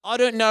I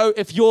don't know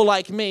if you're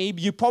like me.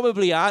 You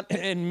probably aren't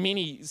in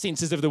many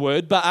senses of the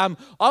word, but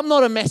I'm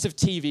not a massive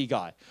TV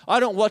guy. I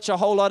don't watch a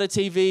whole lot of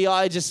TV.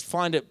 I just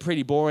find it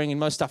pretty boring, and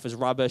most stuff is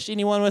rubbish.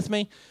 Anyone with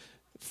me?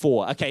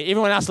 4. Okay,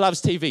 everyone else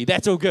loves TV.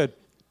 That's all good.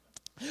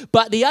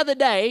 But the other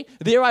day,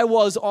 there I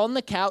was on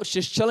the couch,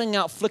 just chilling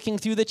out, flicking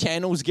through the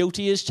channels,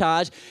 guilty as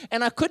charged,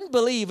 and I couldn't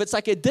believe, it's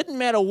like it didn't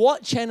matter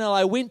what channel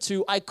I went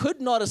to, I could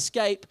not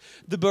escape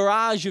the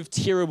barrage of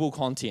terrible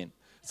content.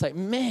 It's like,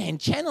 man,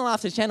 channel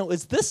after channel,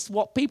 is this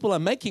what people are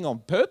making on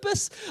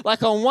purpose?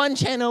 Like on one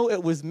channel,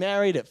 it was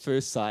Married at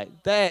First Sight.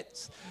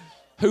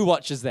 Who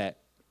watches that?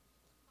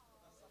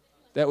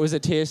 That was a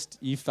test,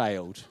 you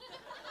failed.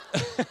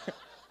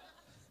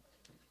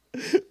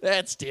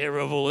 That's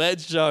terrible,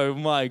 that show,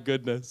 my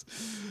goodness.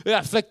 Yeah,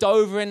 I flicked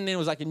over and there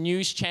was like a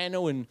news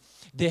channel and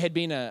there had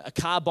been a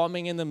car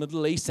bombing in the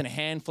Middle East and a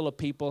handful of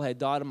people had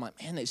died. I'm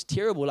like, man, that's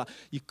terrible. Like,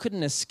 you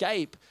couldn't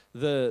escape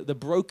the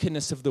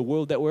brokenness of the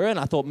world that we're in.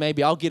 I thought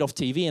maybe I'll get off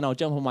TV and I'll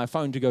jump on my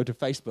phone to go to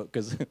Facebook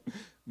because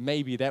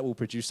maybe that will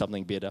produce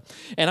something better.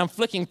 And I'm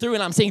flicking through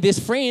and I'm seeing there's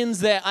friends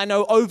that I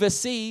know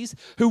overseas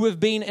who have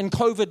been in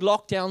COVID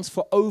lockdowns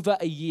for over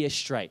a year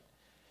straight.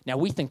 Now,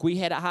 we think we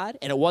had it hard,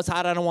 and it was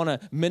hard. I don't want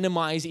to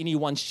minimize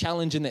anyone's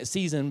challenge in that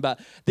season,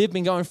 but they've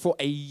been going for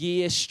a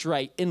year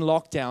straight in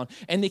lockdown,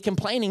 and they're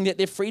complaining that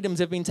their freedoms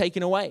have been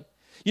taken away.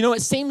 You know,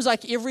 it seems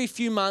like every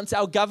few months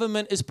our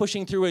government is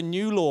pushing through a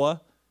new law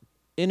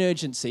in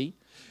urgency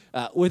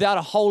without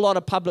a whole lot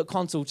of public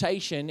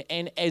consultation,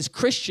 and as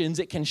Christians,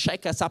 it can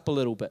shake us up a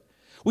little bit.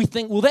 We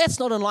think, well, that's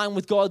not in line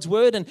with God's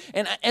word. And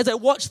as I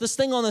watch this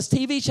thing on this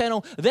TV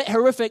channel, that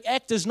horrific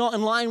act is not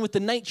in line with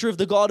the nature of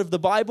the God of the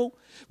Bible.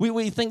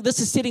 We think this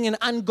is setting an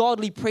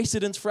ungodly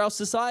precedence for our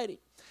society.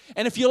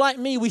 And if you're like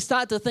me, we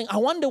start to think, I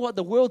wonder what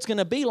the world's going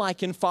to be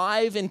like in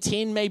 5 and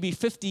 10, maybe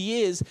 50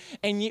 years.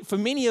 And yet for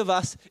many of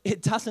us,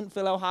 it doesn't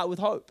fill our heart with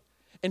hope.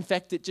 In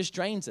fact, it just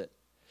drains it.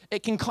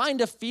 It can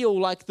kind of feel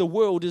like the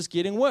world is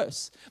getting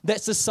worse,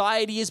 that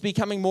society is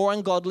becoming more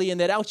ungodly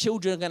and that our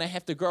children are going to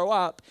have to grow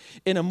up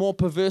in a more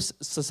perverse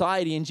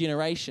society and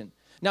generation.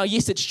 Now,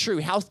 yes, it's true.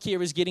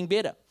 Healthcare is getting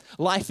better.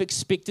 Life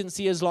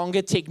expectancy is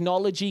longer.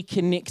 Technology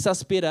connects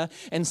us better.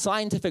 And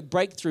scientific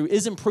breakthrough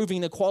is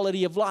improving the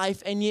quality of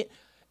life. And yet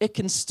it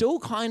can still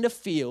kind of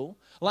feel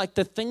like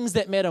the things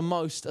that matter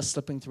most are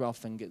slipping through our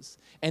fingers.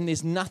 And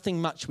there's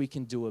nothing much we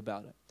can do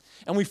about it.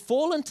 And we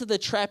fall into the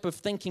trap of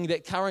thinking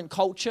that current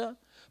culture,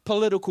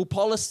 political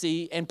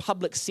policy, and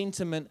public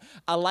sentiment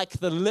are like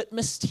the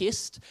litmus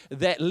test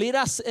that let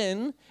us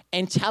in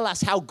and tell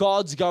us how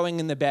God's going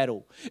in the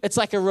battle. It's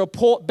like a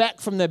report back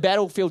from the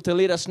battlefield to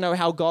let us know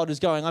how God is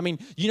going. I mean,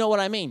 you know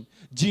what I mean?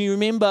 Do you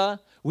remember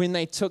when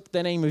they took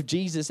the name of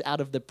Jesus out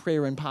of the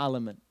prayer in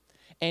Parliament?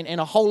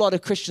 And a whole lot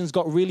of Christians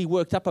got really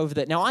worked up over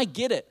that. Now, I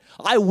get it.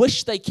 I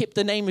wish they kept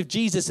the name of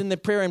Jesus in the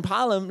prayer in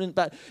Parliament,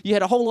 but you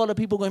had a whole lot of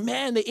people going,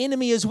 man, the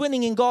enemy is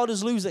winning and God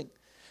is losing.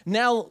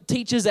 Now,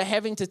 teachers are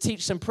having to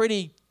teach some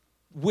pretty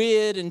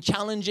weird and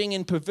challenging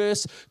and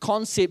perverse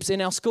concepts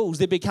in our schools.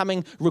 They're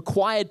becoming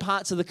required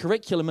parts of the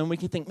curriculum, and we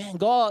can think, man,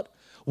 God,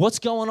 what's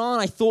going on?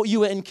 I thought you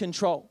were in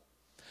control.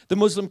 The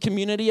Muslim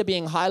community are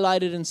being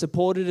highlighted and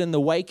supported in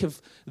the wake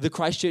of the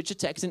Christchurch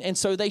attacks, and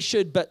so they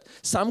should, but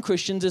some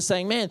Christians are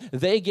saying, man,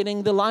 they're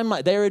getting the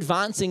limelight. They're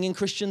advancing and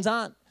Christians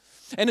aren't.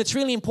 And it's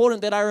really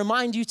important that I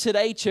remind you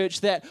today,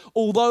 church, that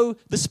although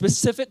the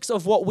specifics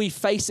of what we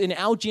face in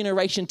our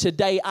generation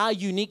today are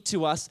unique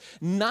to us,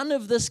 none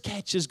of this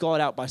catches God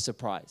out by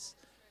surprise.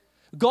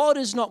 God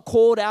is not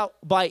called out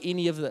by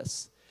any of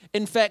this.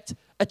 In fact,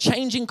 a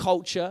changing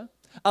culture,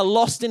 a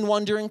lost and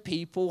wandering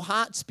people,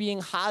 hearts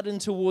being hardened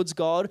towards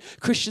God,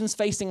 Christians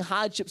facing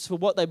hardships for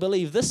what they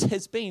believe, this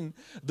has been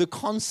the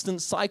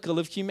constant cycle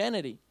of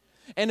humanity.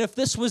 And if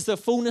this was the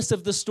fullness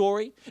of the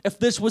story, if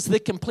this was the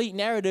complete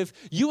narrative,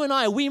 you and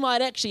I, we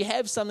might actually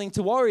have something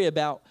to worry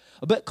about.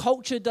 But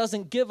culture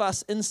doesn't give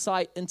us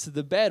insight into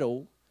the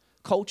battle.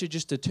 Culture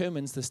just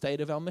determines the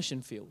state of our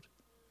mission field.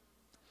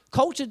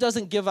 Culture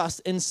doesn't give us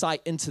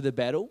insight into the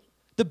battle.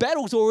 The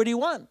battle's already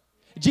won.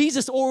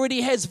 Jesus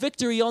already has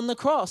victory on the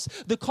cross.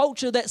 The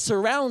culture that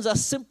surrounds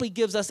us simply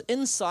gives us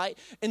insight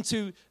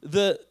into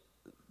the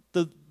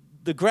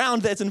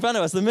ground that's in front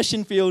of us, the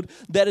mission field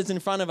that is in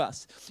front of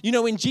us. You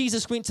know, when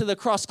Jesus went to the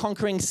cross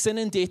conquering sin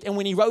and death, and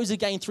when he rose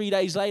again 3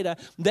 days later,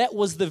 that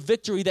was the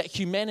victory that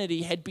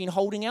humanity had been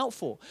holding out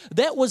for.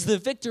 That was the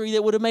victory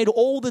that would have made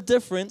all the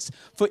difference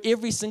for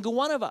every single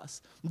one of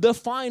us. The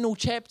final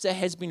chapter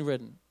has been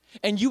written.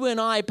 And you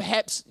and I,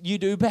 perhaps you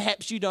do,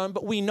 perhaps you don't,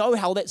 but we know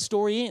how that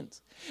story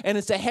ends. And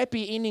it's a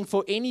happy ending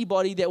for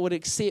anybody that would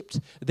accept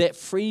that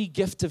free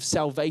gift of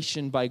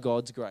salvation by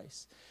God's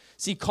grace.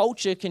 See,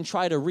 culture can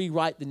try to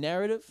rewrite the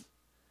narrative,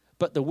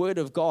 but the Word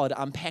of God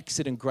unpacks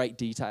it in great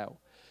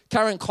detail.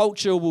 Current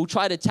culture will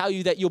try to tell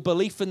you that your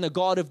belief in the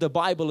God of the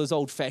Bible is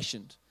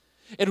old-fashioned.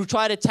 It'll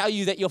try to tell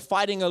you that you're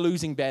fighting a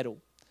losing battle.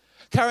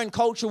 Current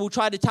culture will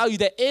try to tell you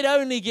that it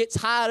only gets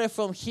harder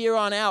from here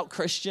on out,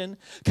 Christian.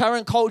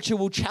 Current culture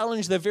will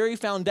challenge the very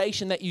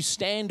foundation that you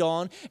stand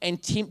on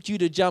and tempt you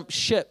to jump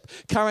ship.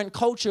 Current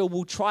culture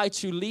will try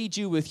to lead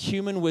you with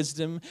human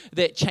wisdom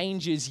that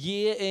changes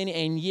year in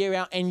and year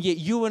out. And yet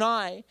you and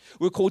I,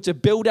 we're called to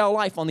build our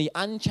life on the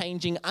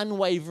unchanging,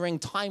 unwavering,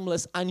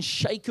 timeless,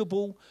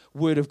 unshakable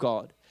Word of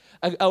God.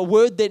 A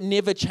word that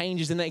never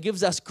changes and that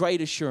gives us great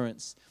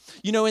assurance.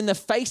 You know, in the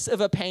face of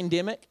a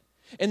pandemic,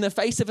 in the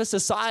face of a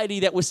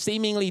society that was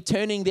seemingly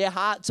turning their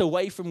hearts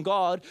away from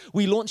God,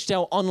 we launched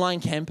our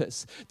online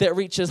campus that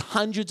reaches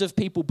hundreds of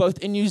people, both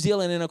in New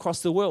Zealand and across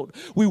the world.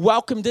 We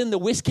welcomed in the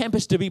West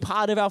Campus to be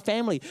part of our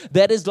family.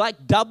 That is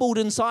like doubled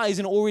in size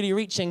and already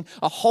reaching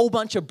a whole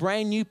bunch of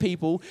brand new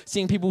people,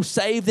 seeing people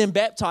saved and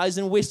baptized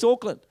in West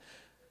Auckland.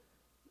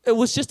 It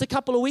was just a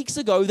couple of weeks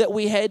ago that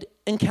we had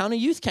Encounter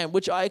Youth Camp,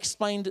 which I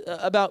explained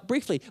about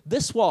briefly.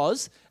 This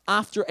was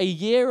after a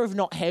year of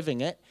not having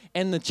it,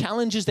 and the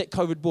challenges that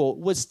COVID brought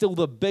was still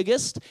the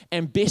biggest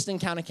and best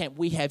encounter camp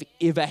we have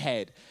ever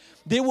had.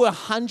 There were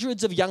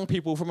hundreds of young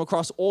people from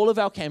across all of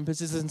our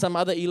campuses and some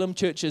other Elim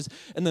churches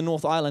in the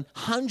North Island,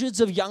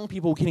 hundreds of young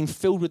people getting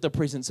filled with the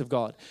presence of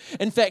God.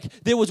 In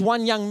fact, there was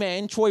one young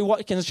man, Troy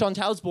Watkins,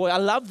 Chantal's boy. I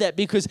love that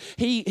because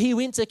he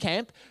went to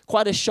camp,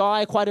 quite a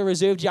shy, quite a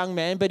reserved young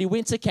man, but he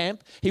went to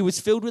camp. He was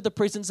filled with the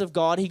presence of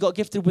God. He got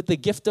gifted with the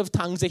gift of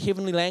tongues, a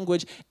heavenly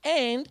language,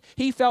 and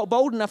he felt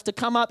bold enough to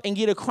come up and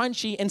get a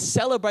crunchy and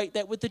celebrate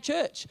that with the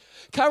church.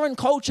 Current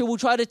culture will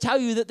try to tell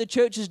you that the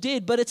church is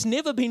dead, but it's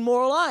never been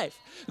more alive.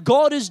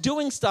 God is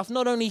doing stuff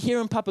not only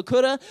here in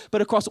Papakura, but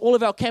across all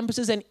of our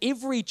campuses and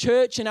every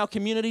church in our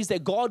communities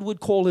that God would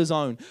call his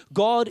own.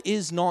 God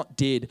is not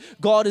dead.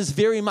 God is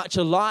very much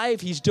alive.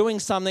 He's doing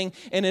something,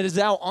 and it is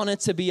our honor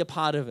to be a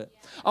part of it.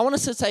 I want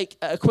us to take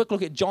a quick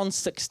look at John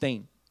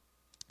 16.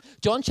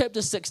 John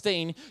chapter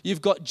 16,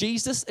 you've got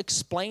Jesus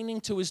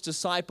explaining to his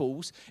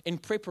disciples in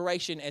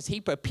preparation as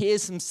he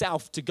prepares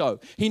himself to go.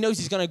 He knows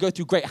he's going to go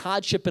through great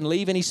hardship and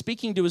leave, and he's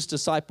speaking to his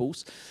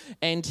disciples,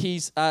 and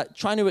he's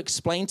trying to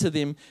explain to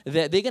them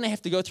that they're going to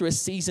have to go through a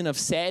season of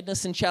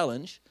sadness and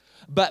challenge,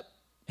 but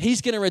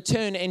he's going to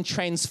return and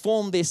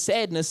transform their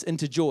sadness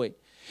into joy.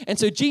 And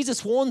so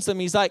Jesus warns them.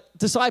 He's like,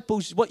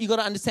 disciples, what you got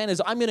to understand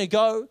is I'm going to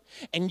go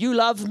and you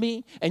love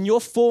me and you're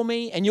for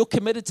me and you're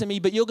committed to me,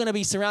 but you're going to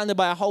be surrounded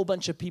by a whole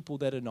bunch of people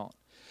that are not.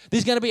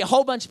 There's going to be a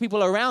whole bunch of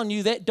people around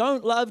you that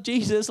don't love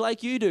Jesus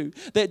like you do,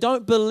 that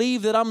don't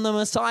believe that I'm the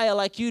Messiah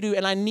like you do,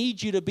 and I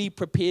need you to be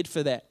prepared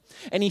for that.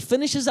 And he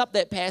finishes up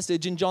that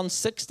passage in John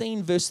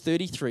 16, verse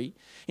 33. And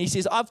he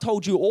says, I've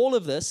told you all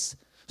of this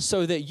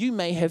so that you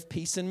may have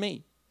peace in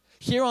me.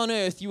 Here on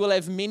earth, you will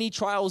have many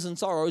trials and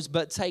sorrows,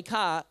 but take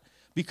heart,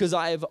 because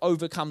I have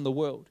overcome the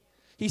world.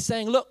 He's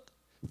saying, look,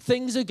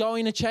 things are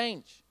going to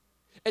change.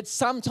 It's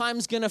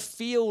sometimes going to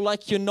feel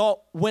like you're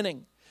not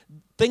winning.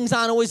 Things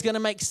aren't always going to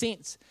make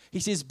sense. He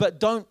says, but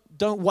don't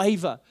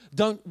waver.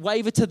 Don't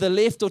waver to the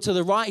left or to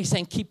the right. He's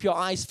saying, keep your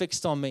eyes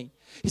fixed on me.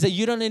 He said,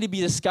 you don't need to be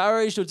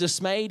discouraged or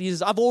dismayed. He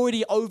says, I've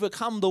already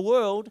overcome the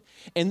world,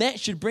 and that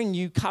should bring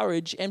you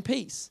courage and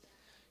peace.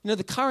 You know,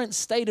 the current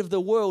state of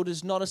the world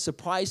is not a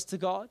surprise to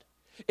God.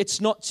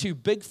 It's not too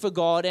big for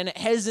God, and it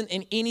hasn't,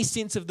 in any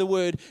sense of the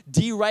word,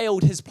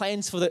 derailed his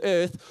plans for the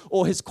earth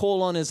or his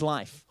call on his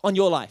life, on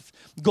your life.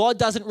 God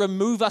doesn't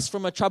remove us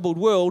from a troubled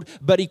world,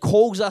 but he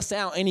calls us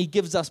out and he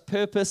gives us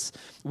purpose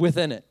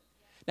within it.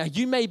 Now,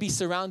 you may be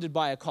surrounded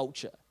by a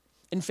culture.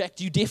 In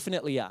fact, you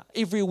definitely are.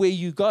 Everywhere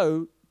you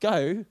go,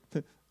 I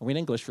went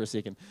English for a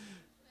second.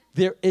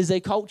 There is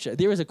a culture.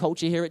 There is a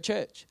culture here at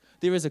church.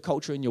 There is a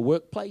culture in your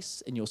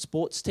workplace, in your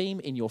sports team,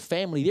 in your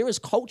family. There is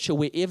culture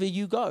wherever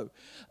you go.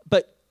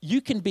 But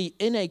you can be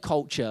in a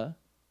culture,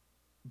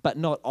 but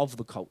not of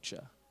the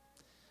culture.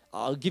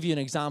 I'll give you an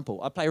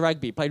example. I play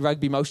rugby. Played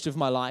rugby most of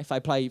my life. I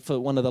play for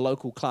one of the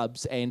local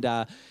clubs, and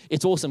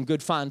it's awesome,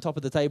 good fun, top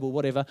of the table,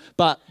 whatever.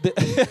 But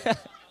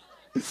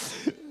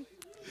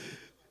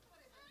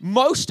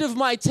most of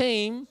my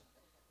team,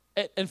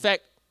 in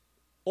fact,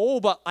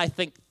 all but I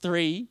think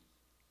 3,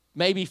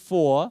 maybe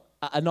 4,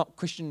 are not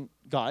Christian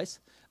guys,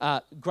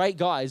 great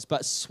guys,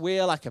 but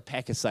swear like a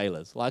pack of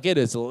sailors. Like it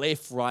is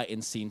left, right,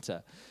 and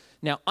center.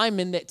 Now, I'm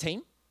in that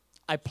team.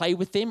 I play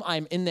with them. I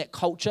am in that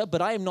culture,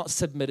 but I am not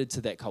submitted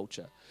to that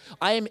culture.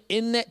 I am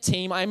in that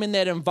team. I am in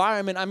that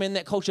environment. I'm in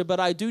that culture, but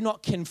I do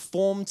not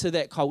conform to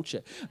that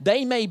culture.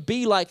 They may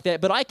be like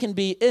that, but I can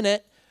be in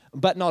it,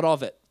 but not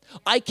of it.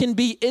 I can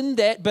be in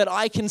that, but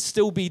I can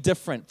still be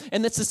different.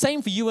 And it's the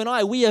same for you and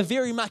I. We are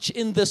very much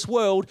in this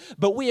world,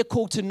 but we are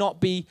called to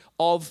not be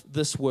of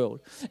this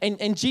world.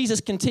 And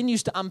Jesus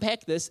continues to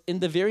unpack this in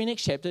the very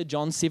next chapter,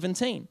 John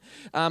 17.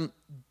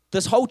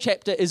 This whole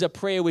chapter is a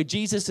prayer where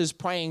Jesus is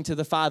praying to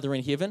the Father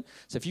in heaven.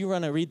 So if you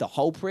want to read the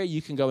whole prayer,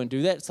 you can go and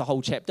do that. It's the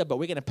whole chapter, but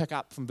we're going to pick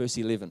up from verse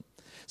 11.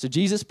 So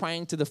Jesus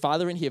praying to the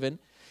Father in heaven,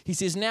 he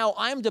says, now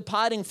I am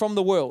departing from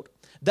the world.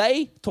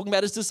 They, talking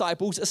about his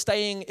disciples, are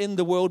staying in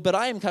the world, but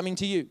I am coming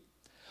to you.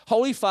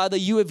 Holy Father,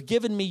 you have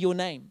given me your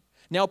name.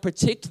 Now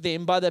protect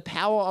them by the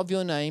power of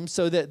your name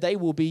so that they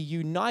will be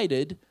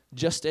united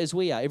just as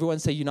we are. Everyone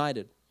say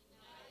united.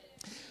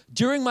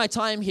 During my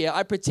time here,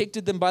 I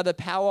protected them by the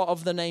power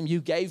of the name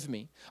you gave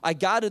me. I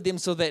guarded them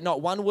so that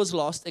not one was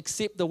lost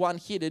except the one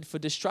headed for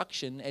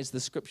destruction, as the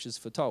scriptures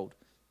foretold.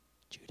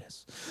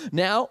 Judas.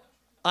 Now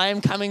I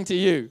am coming to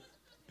you.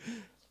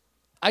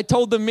 I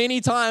told them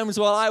many times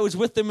while I was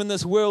with them in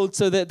this world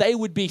so that they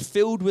would be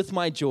filled with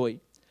my joy.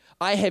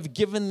 I have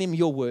given them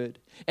your word,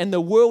 and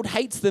the world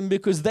hates them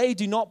because they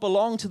do not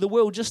belong to the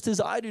world, just as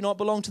I do not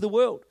belong to the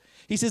world.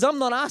 He says, I'm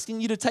not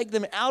asking you to take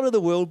them out of the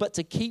world, but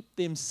to keep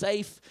them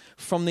safe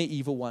from the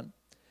evil one.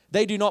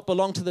 They do not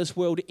belong to this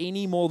world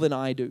any more than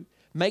I do.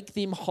 Make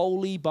them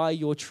holy by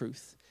your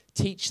truth.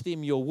 Teach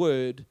them your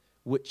word,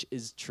 which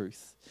is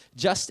truth.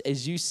 Just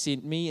as you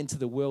sent me into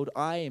the world,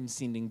 I am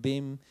sending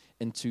them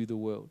into the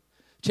world.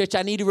 Church,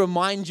 I need to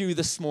remind you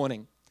this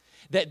morning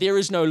that there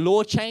is no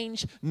law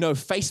change, no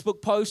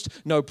Facebook post,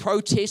 no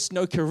protest,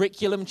 no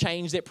curriculum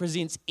change that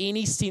presents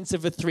any sense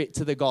of a threat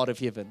to the God of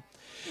heaven.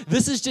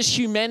 This is just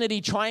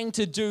humanity trying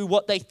to do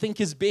what they think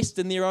is best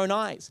in their own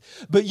eyes.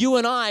 But you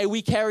and I,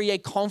 we carry a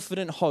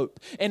confident hope,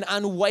 an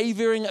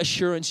unwavering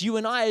assurance. You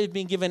and I have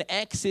been given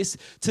access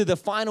to the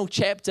final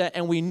chapter,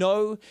 and we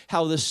know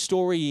how the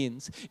story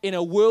ends. In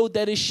a world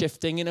that is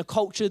shifting, in a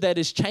culture that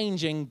is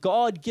changing,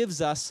 God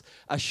gives us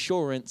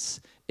assurance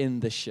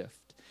in the shift.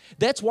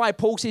 That's why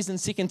Paul says in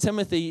 2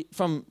 Timothy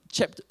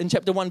in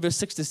chapter 1, verse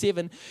 6 to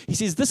 7, he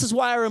says, this is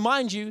why I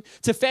remind you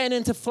to fan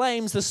into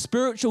flames the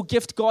spiritual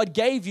gift God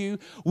gave you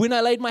when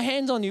I laid my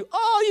hands on you.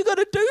 Oh, you got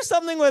to do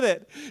something with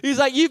it. He's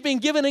like, you've been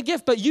given a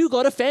gift, but you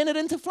got to fan it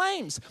into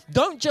flames.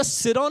 Don't just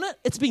sit on it.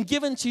 It's been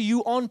given to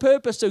you on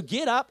purpose. So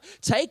get up,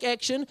 take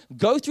action,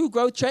 go through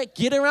growth track,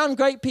 get around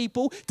great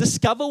people,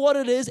 discover what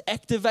it is,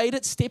 activate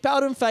it, step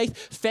out in faith,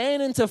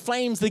 fan into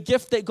flames the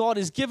gift that God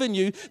has given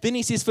you. Then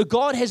he says, for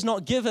God has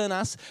not given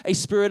us a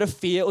spirit of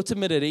fear or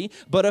timidity,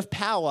 but of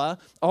power,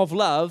 of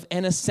love,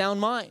 and a sound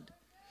mind.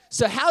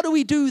 So how do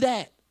we do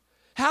that?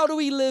 How do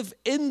we live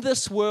in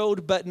this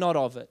world but not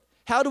of it?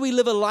 How do we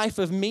live a life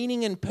of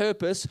meaning and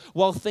purpose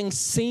while things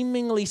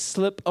seemingly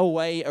slip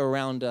away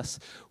around us?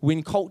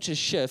 When culture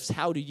shifts,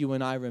 how do you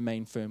and I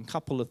remain firm?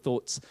 Couple of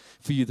thoughts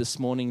for you this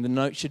morning. The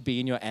note should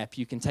be in your app.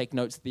 You can take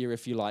notes there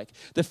if you like.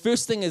 The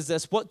first thing is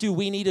this: what do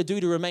we need to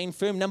do to remain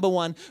firm? Number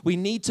one, we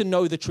need to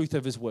know the truth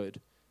of his word.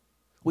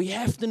 We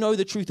have to know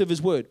the truth of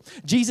his word.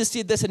 Jesus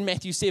said this in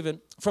Matthew 7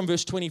 from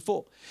verse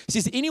 24. He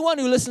says, anyone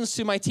who listens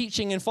to my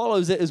teaching and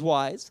follows it is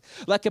wise,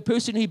 like a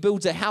person who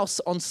builds a house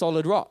on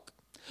solid rock.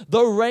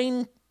 Though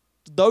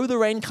the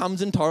rain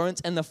comes in torrents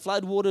and the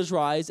floodwaters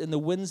rise and the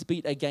winds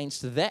beat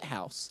against that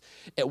house,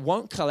 it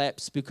won't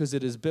collapse because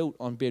it is built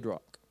on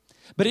bedrock.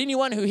 But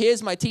anyone who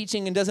hears my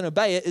teaching and doesn't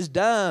obey it is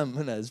dumb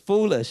and is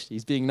foolish.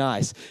 He's being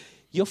nice.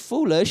 You're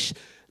foolish,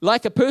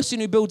 like a person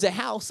who builds a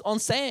house on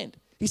sand.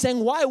 He's saying,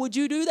 why would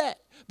you do that?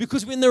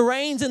 Because when the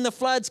rains and the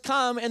floods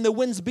come and the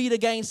winds beat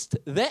against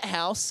that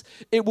house,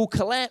 it will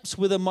collapse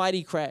with a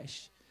mighty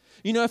crash.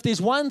 You know, if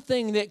there's one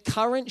thing that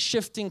current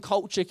shifting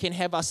culture can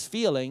have us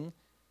feeling,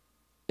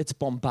 it's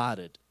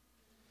bombarded.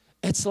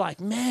 It's like,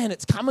 man,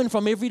 it's coming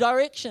from every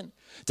direction.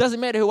 Doesn't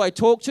matter who I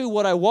talk to,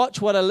 what I watch,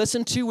 what I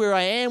listen to, where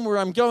I am, where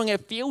I'm going.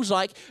 It feels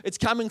like it's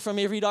coming from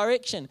every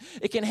direction.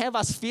 It can have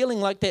us feeling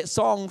like that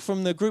song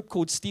from the group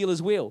called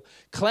Steelers Wheel.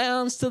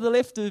 Clowns to the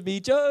left of me,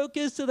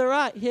 jokers to the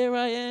right. Here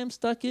I am,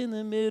 stuck in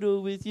the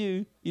middle with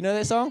you. You know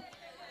that song?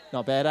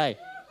 Not bad, eh?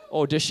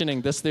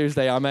 Auditioning this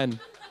Thursday, I'm in.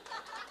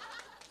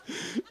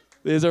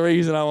 There's a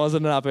reason I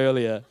wasn't up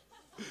earlier.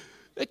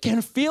 It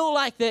can feel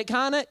like that,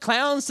 can't it?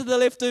 Clowns to the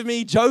left of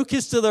me,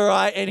 jokers to the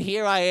right, and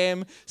here I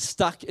am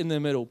stuck in the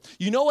middle.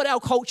 You know what our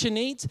culture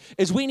needs?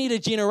 Is we need a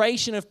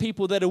generation of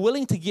people that are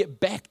willing to get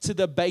back to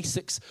the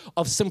basics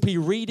of simply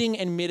reading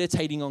and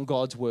meditating on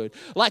God's word.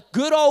 Like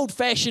good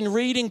old-fashioned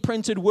reading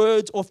printed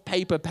words off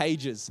paper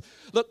pages.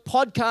 Look,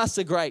 podcasts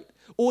are great.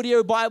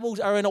 Audio Bibles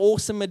are an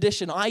awesome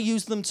addition. I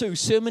use them too.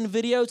 Sermon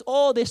videos,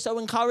 oh, they're so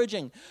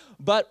encouraging.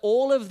 But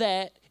all of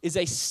that is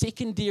a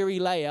secondary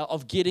layer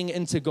of getting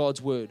into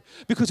God's word.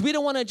 Because we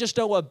don't want to just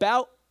know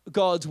about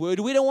God's word.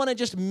 We don't want to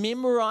just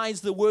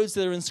memorize the words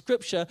that are in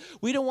Scripture.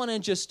 We don't want to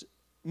just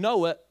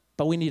know it,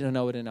 but we need to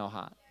know it in our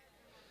heart.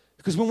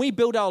 Because when we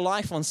build our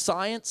life on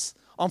science,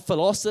 on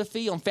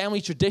philosophy, on family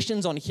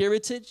traditions, on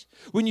heritage,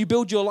 when you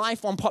build your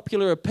life on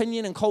popular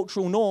opinion and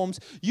cultural norms,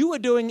 you are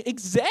doing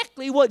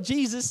exactly what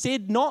Jesus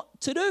said not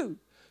to do.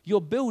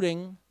 You're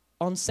building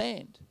on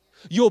sand.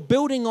 You're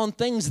building on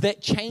things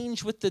that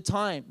change with the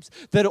times,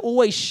 that are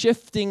always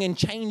shifting and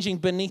changing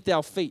beneath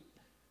our feet.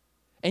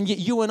 And yet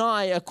you and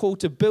I are called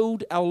to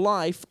build our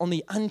life on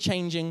the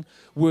unchanging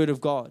word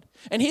of God.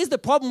 And here's the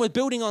problem with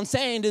building on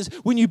sand is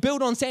when you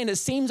build on sand, it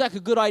seems like a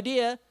good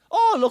idea.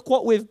 Oh, look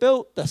what we've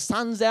built. The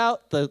sun's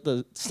out.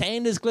 The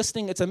sand is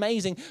glistening. It's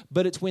amazing.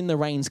 But it's when the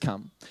rains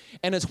come.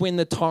 And it's when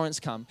the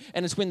torrents come.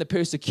 And it's when the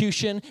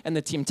persecution and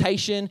the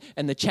temptation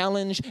and the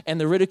challenge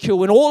and the ridicule,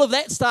 when all of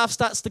that stuff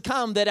starts to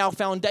come, that our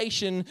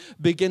foundation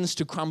begins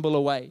to crumble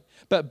away.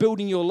 But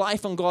building your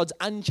life on God's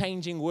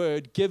unchanging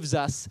word gives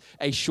us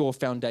a sure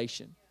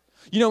foundation.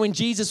 You know, when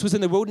Jesus was in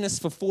the wilderness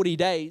for 40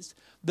 days,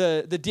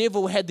 the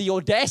devil had the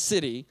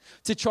audacity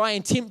to try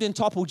and tempt and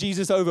topple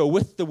Jesus over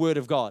with the word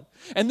of God.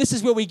 And this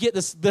is where we get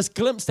this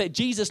glimpse that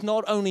Jesus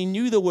not only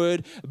knew the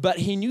word, but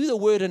he knew the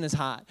word in his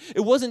heart.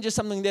 It wasn't just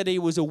something that he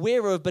was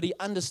aware of, but he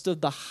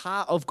understood the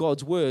heart of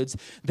God's words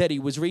that he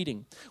was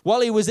reading.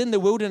 While he was in the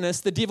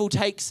wilderness, the devil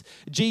takes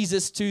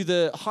Jesus to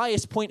the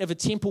highest point of a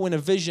temple in a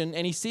vision,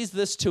 and he says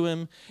this to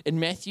him in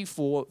Matthew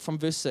 4 from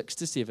verse 6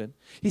 to 7.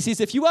 He says,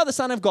 "If you are the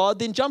Son of God,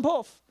 then jump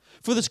off.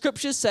 For the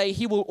scriptures say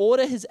he will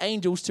order his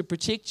angels to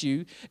protect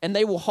you, and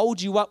they will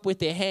hold you up with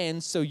their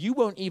hands so you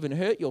won't even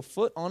hurt your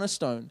foot on a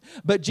stone."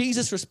 But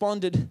Jesus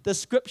responded, "The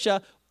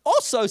scripture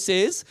also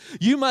says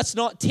you must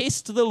not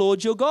test the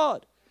Lord your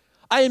God."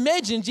 I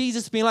imagine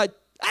Jesus being like,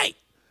 "Hey,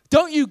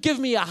 don't you give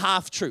me a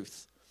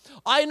half-truth.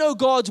 I know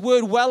God's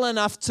word well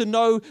enough to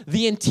know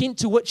the intent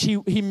to which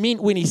he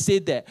meant when he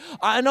said that.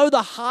 I know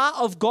the heart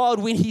of God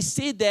when he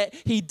said that.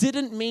 He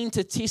didn't mean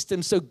to test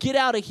him, so get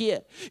out of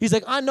here." He's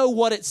like, "I know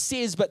what it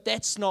says, but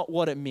that's not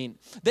what it meant."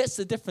 That's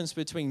the difference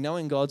between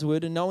knowing God's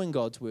word and knowing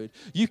God's word.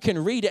 You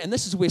can read it, and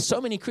this is where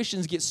so many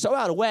Christians get so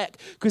out of whack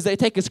because they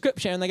take a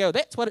scripture and they go,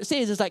 "That's what it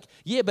says." It's like,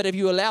 yeah, but have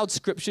you allowed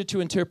scripture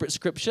to interpret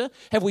scripture?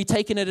 Have we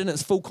taken it in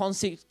its full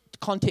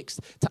context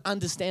to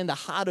understand the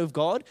heart of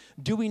God?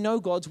 Do we know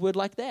God's word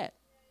like that?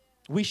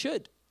 We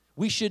should.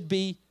 We should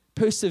be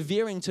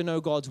persevering to know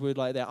God's word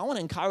like that. I want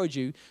to encourage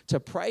you to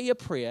pray a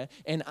prayer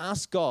and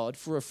ask God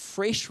for a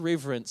fresh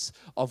reverence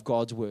of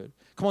God's word.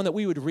 Come on, that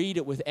we would read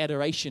it with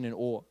adoration and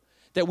awe.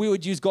 That we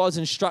would use God's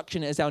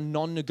instruction as our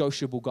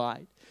non-negotiable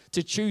guide.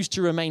 To choose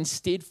to remain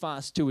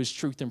steadfast to his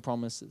truth and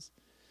promises.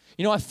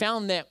 You know, I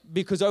found that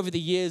because over the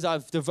years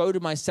I've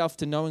devoted myself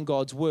to knowing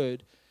God's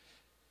word.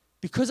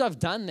 Because I've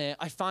done that,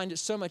 I find it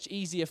so much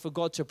easier for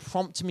God to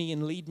prompt me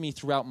and lead me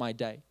throughout my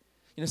day.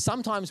 You know,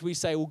 sometimes we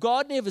say, well,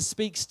 God never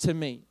speaks to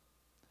me.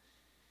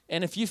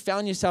 And if you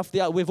found yourself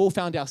there, we've all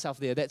found ourselves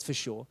there, that's for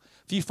sure.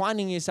 If you're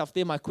finding yourself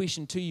there, my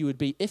question to you would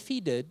be,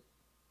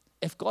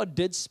 if God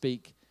did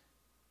speak,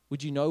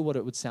 would you know what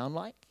it would sound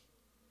like?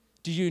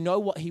 Do you know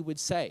what he would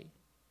say?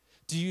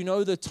 Do you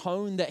know the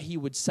tone that he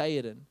would say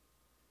it in?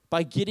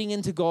 By getting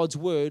into God's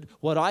word,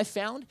 what I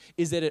found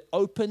is that it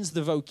opens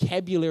the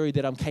vocabulary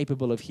that I'm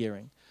capable of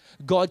hearing.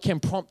 God can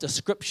prompt a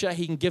scripture.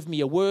 He can give me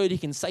a word. He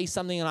can say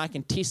something and I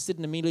can test it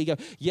and immediately go,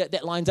 yeah,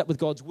 that lines up with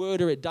God's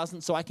word or it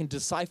doesn't. So I can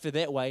decipher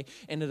that way.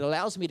 And it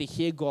allows me to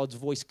hear God's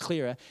voice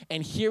clearer.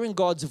 And hearing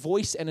God's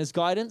voice and his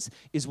guidance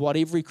is what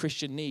every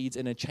Christian needs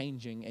in a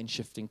changing and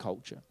shifting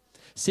culture.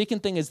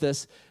 Second thing is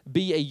this,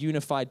 be a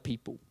unified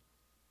people.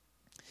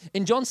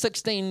 In John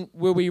 16,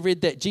 where we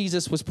read that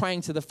Jesus was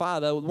praying to the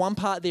Father, one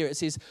part there it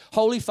says,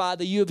 "Holy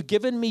Father, you have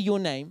given me your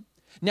name.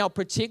 Now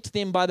protect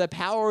them by the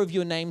power of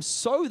your name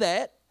so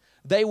that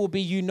they will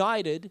be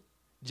united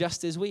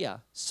just as we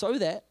are." So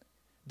that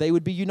they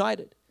would be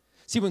united.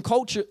 See, when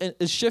culture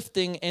is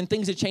shifting and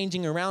things are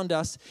changing around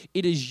us,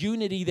 it is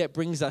unity that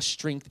brings us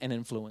strength and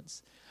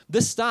influence.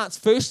 This starts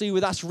firstly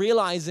with us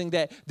realizing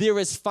that there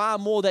is far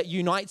more that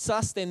unites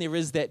us than there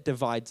is that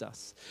divides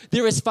us.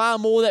 There is far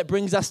more that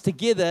brings us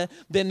together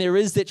than there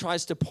is that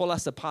tries to pull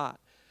us apart.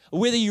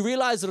 Whether you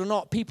realize it or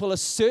not, people are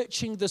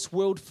searching this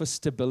world for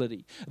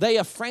stability. They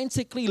are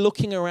frantically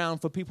looking around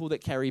for people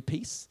that carry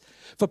peace,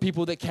 for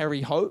people that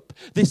carry hope.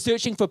 They're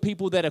searching for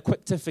people that are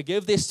quick to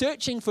forgive. They're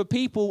searching for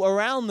people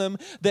around them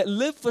that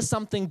live for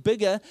something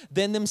bigger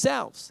than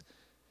themselves.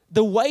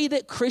 The way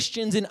that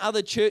Christians in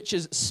other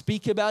churches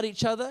speak about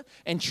each other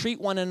and treat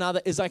one another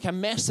is like a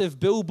massive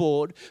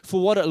billboard for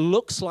what it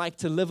looks like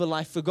to live a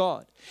life for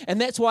God.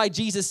 And that's why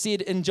Jesus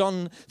said in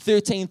John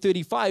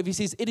 13:35, he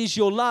says, "It is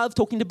your love,"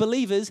 talking to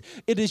believers,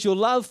 "it is your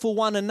love for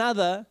one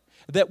another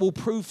that will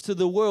prove to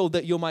the world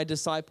that you're my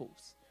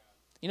disciples."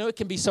 You know, it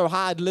can be so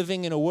hard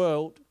living in a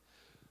world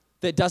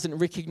that doesn't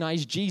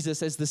recognize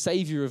Jesus as the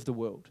Savior of the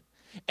world.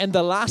 And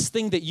the last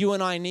thing that you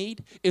and I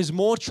need is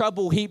more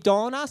trouble heaped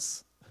on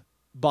us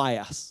by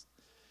us.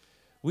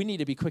 We need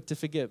to be quick to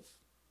forgive.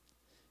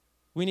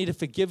 We need to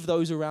forgive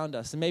those around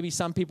us. And maybe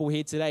some people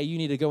here today, you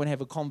need to go and have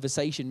a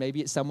conversation.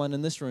 Maybe it's someone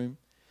in this room.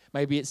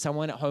 Maybe it's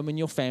someone at home in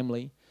your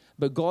family.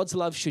 But God's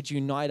love should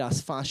unite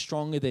us far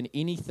stronger than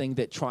anything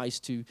that tries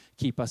to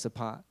keep us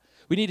apart.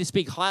 We need to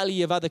speak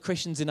highly of other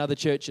Christians in other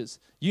churches.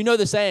 You know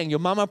the saying, your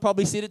mama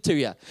probably said it to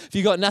you. If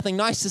you've got nothing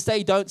nice to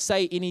say, don't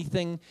say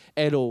anything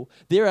at all.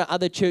 There are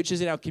other churches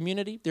in our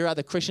community. There are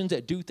other Christians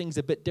that do things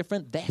a bit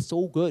different. That's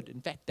all good.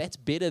 In fact, that's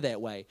better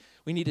that way.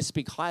 We need to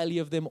speak highly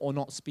of them or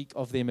not speak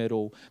of them at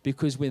all.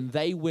 Because when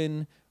they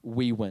win,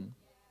 we win.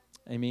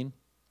 Amen.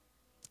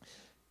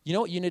 You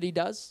know what unity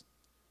does?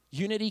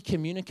 Unity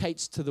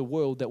communicates to the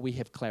world that we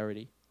have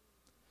clarity.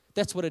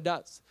 That's what it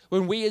does.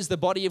 When we as the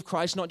body of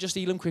Christ, not just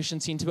Elim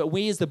Christian Center, but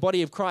we as the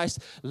body of Christ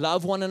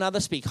love one another,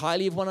 speak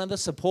highly of one another,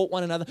 support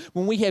one another.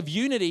 When we have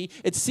unity,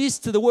 it says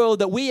to the world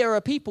that we are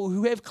a people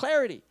who have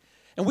clarity.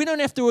 And we don't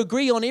have to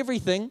agree on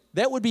everything.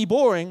 That would be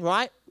boring,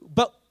 right?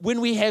 But when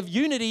we have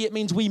unity, it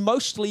means we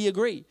mostly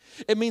agree.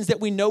 It means that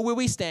we know where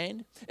we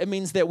stand. It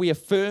means that we are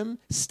firm,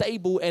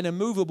 stable, and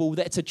immovable.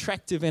 That's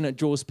attractive and it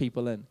draws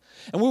people in.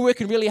 And we're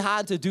working really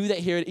hard to do that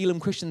here at Elim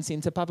Christian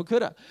Centre,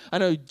 Papakura. I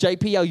know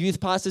JP, our youth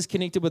pastor, is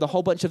connected with a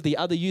whole bunch of the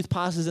other youth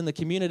pastors in the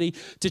community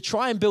to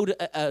try and build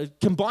a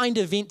combined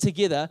event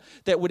together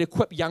that would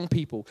equip young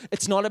people.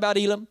 It's not about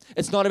Elim.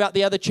 It's not about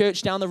the other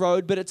church down the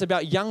road, but it's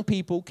about young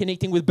people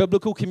connecting with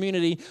biblical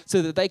community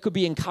so that they could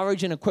be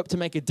encouraged and equipped to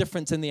make a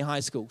difference in their high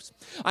schools.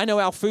 I know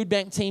our food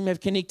bank team have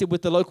connected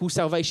with the local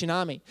Salvation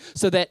Army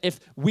so that if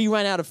we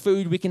run out of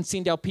food, we can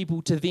send our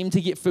people to them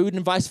to get food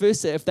and vice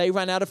versa. If they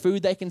run out of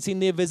food, they can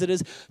send their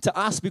visitors to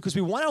us because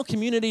we want our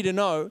community to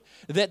know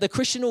that the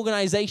Christian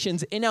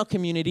organizations in our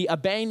community are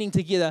banding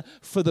together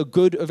for the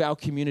good of our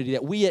community,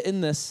 that we are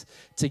in this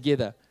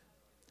together.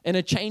 In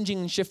a changing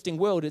and shifting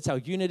world, it's our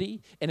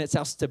unity and it's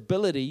our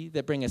stability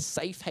that bring a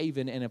safe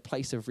haven and a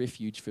place of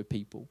refuge for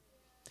people.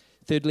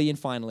 Thirdly and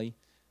finally,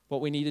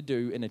 what we need to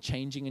do in a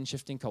changing and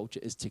shifting culture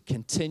is to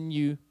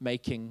continue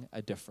making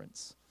a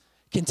difference.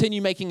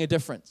 Continue making a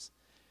difference.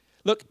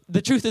 Look,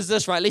 the truth is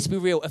this, right? Let's be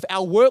real. If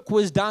our work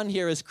was done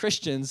here as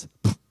Christians,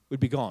 we'd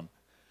be gone.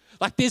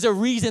 Like there's a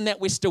reason that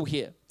we're still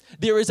here.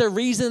 There is a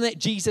reason that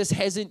Jesus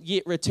hasn't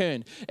yet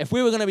returned. If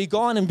we were going to be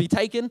gone and be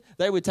taken,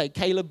 they would take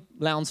Caleb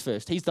Lowndes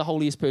first. He's the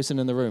holiest person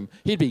in the room.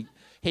 He'd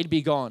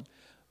be gone.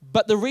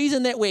 But the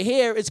reason that we're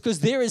here is because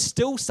there is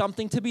still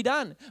something to be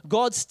done.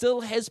 God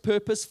still has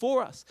purpose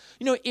for us.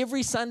 You know,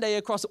 every Sunday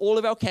across all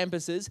of our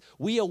campuses,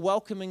 we are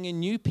welcoming in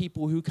new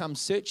people who come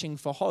searching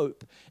for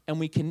hope, and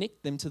we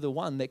connect them to the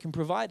one that can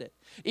provide it.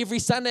 Every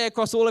Sunday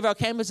across all of our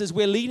campuses,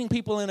 we're leading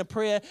people in a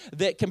prayer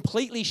that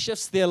completely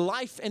shifts their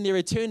life and their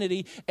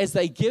eternity as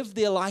they give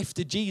their life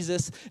to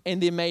Jesus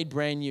and they're made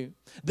brand new.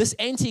 This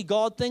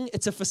anti-God thing,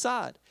 it's a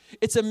facade.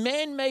 It's a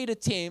man-made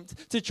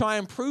attempt to try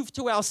and prove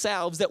to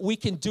ourselves that we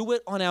can do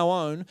it on our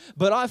own,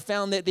 but I've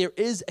found that there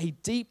is a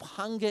deep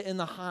hunger in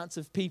the hearts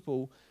of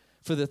people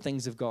for the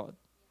things of God.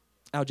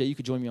 LJ, you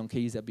could join me on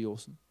keys, that'd be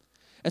awesome.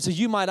 And so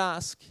you might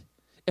ask,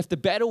 if the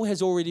battle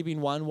has already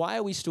been won, why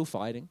are we still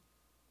fighting?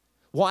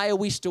 Why are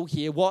we still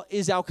here? What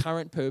is our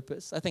current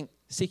purpose? I think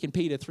 2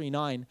 Peter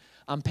 3:9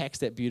 unpacks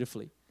that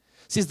beautifully.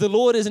 It says the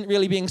Lord isn't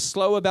really being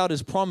slow about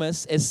his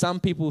promise, as some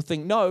people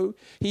think. No,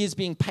 he is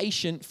being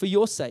patient for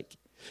your sake.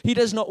 He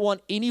does not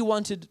want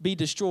anyone to be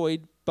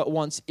destroyed, but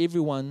wants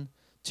everyone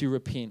to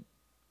repent.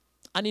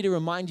 I need to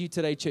remind you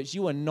today, church,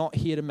 you are not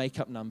here to make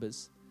up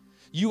numbers.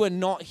 You are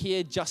not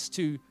here just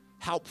to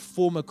help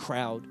form a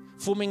crowd.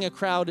 Forming a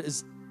crowd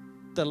is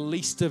the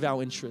least of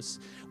our interests.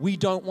 We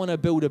don't want to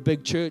build a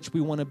big church. We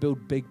want to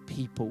build big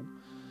people.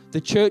 The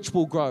church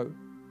will grow.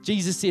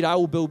 Jesus said, I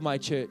will build my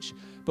church.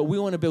 But we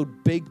want to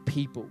build big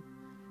people.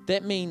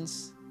 That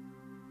means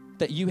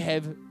that you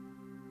have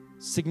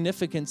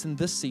significance in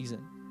this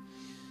season.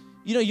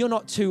 You know, you're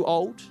not too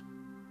old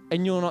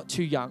and you're not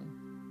too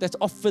young. That's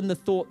often the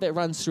thought that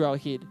runs through our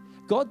head.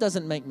 God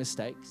doesn't make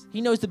mistakes.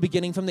 He knows the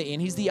beginning from the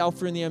end. He's the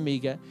Alpha and the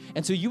Omega.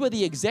 And so you are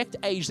the exact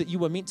age that you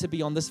were meant to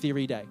be on this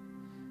very day.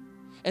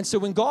 And so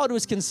when God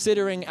was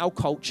considering our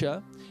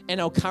culture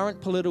and our current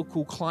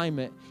political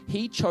climate,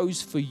 he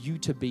chose for you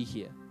to be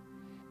here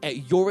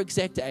at your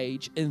exact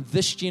age in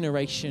this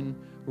generation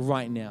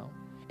right now.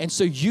 And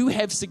so you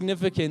have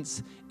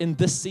significance in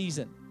this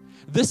season.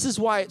 This is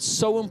why it's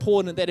so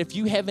important that if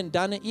you haven't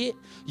done it yet,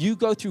 you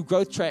go through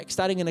Growth Track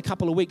starting in a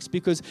couple of weeks,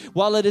 because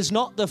while it is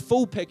not the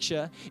full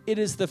picture, it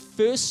is the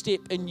first step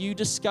in you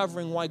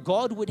discovering why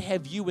God would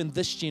have you in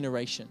this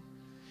generation.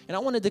 And I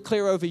want to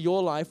declare over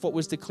your life what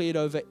was declared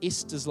over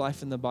Esther's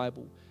life in the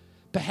Bible.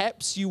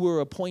 Perhaps you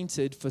were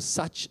appointed for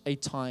such a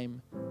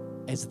time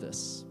as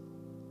this.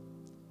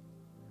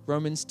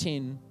 Romans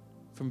 10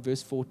 from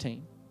verse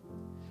 14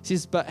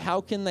 says, but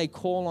how can they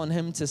call on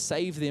him to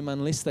save them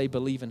unless they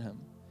believe in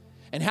him?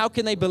 And how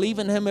can they believe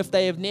in him if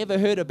they have never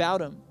heard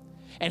about him?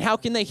 And how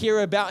can they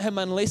hear about him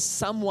unless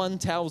someone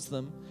tells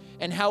them?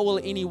 And how will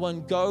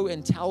anyone go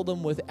and tell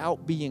them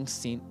without being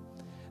sent?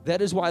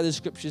 That is why the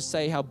scriptures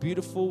say, how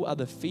beautiful are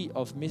the feet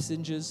of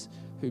messengers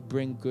who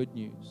bring good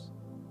news.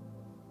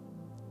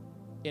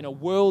 In a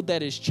world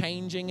that is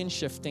changing and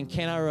shifting,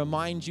 can I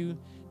remind you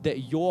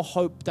that your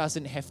hope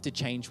doesn't have to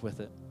change with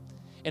it?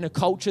 In a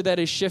culture that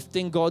is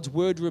shifting, God's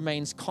word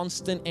remains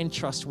constant and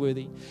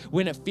trustworthy.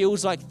 When it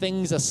feels like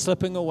things are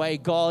slipping away,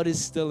 God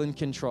is still in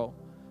control.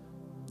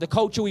 The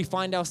culture we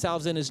find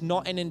ourselves in is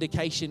not an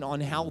indication on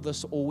how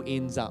this all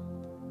ends up.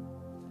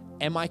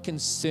 Am I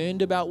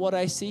concerned about what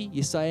I see?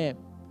 Yes, I am.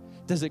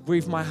 Does it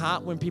grieve my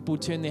heart when people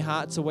turn their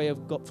hearts away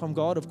from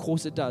God? Of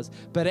course it does.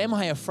 But am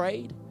I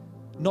afraid?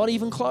 Not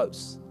even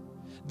close.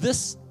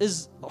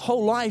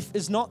 Whole life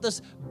is not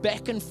this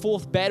back and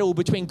forth battle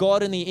between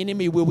God and the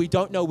enemy where we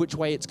don't know which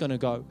way it's going to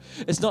go.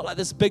 It's not like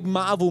this big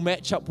Marvel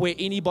matchup where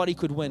anybody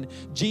could win.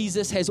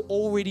 Jesus has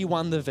already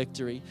won the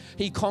victory.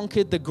 He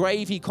conquered the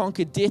grave, he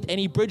conquered death, and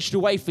he bridged a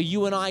way for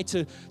you and I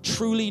to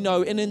truly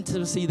know in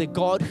intimacy the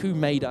God who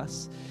made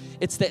us.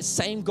 It's that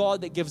same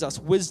God that gives us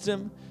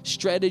wisdom,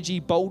 strategy,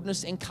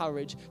 boldness, and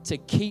courage to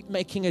keep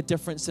making a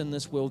difference in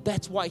this world.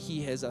 That's why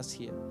he has us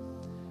here.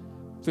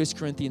 1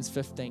 Corinthians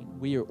 15,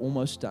 we are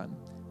almost done.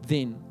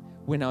 Then,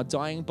 when our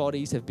dying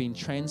bodies have been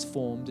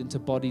transformed into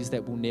bodies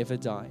that will never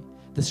die,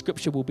 the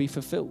scripture will be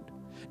fulfilled.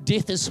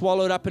 Death is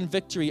swallowed up in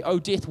victory. O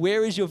death,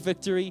 where is your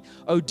victory?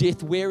 O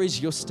death, where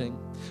is your sting?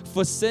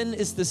 For sin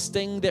is the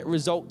sting that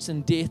results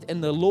in death,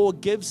 and the law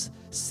gives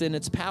sin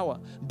its power.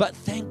 But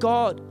thank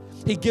God,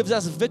 He gives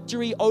us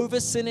victory over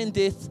sin and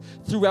death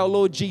through our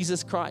Lord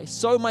Jesus Christ.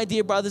 So, my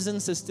dear brothers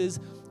and sisters,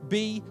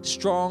 be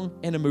strong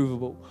and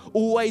immovable.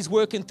 Always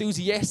work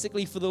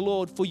enthusiastically for the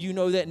Lord, for you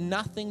know that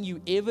nothing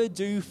you ever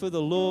do for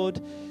the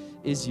Lord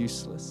is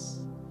useless.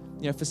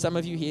 You know, for some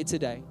of you here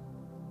today,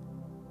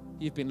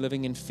 you've been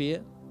living in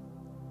fear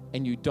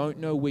and you don't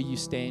know where you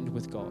stand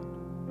with God.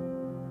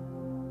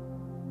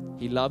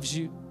 He loves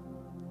you.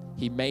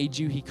 He made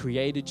you. He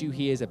created you.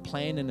 He has a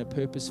plan and a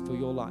purpose for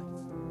your life.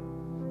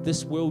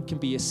 This world can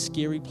be a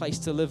scary place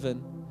to live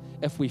in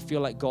if we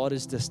feel like God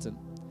is distant.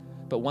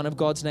 But one of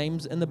God's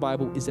names in the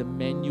Bible is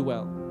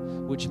Emmanuel,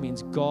 which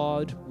means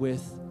God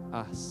with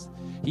us.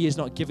 He has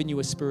not given you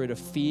a spirit of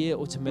fear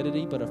or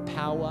timidity, but of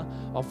power,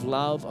 of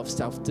love, of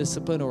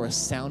self-discipline, or a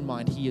sound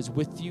mind. He is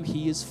with you.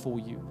 He is for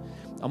you.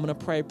 I'm going to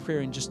pray a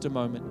prayer in just a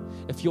moment.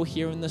 If you're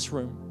here in this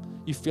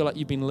room, you feel like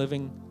you've been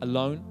living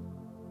alone,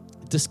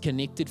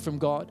 disconnected from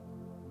God,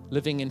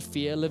 living in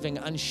fear, living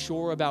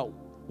unsure about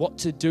what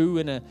to do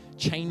in a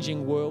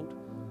changing world,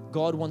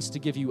 God wants to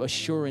give you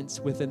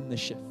assurance within the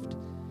shift.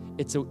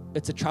 It's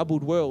a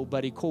troubled world,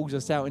 but He calls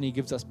us out and He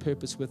gives us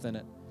purpose within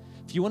it.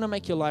 If you want to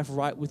make your life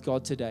right with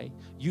God today,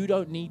 you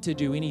don't need to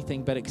do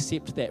anything but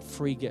accept that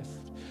free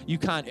gift. You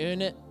can't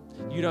earn it.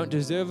 You don't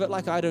deserve it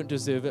like I don't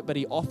deserve it, but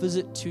He offers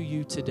it to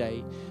you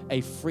today, a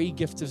free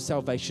gift of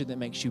salvation that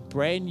makes you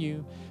brand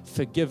new,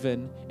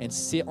 forgiven, and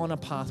set on a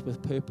path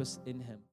with purpose in Him.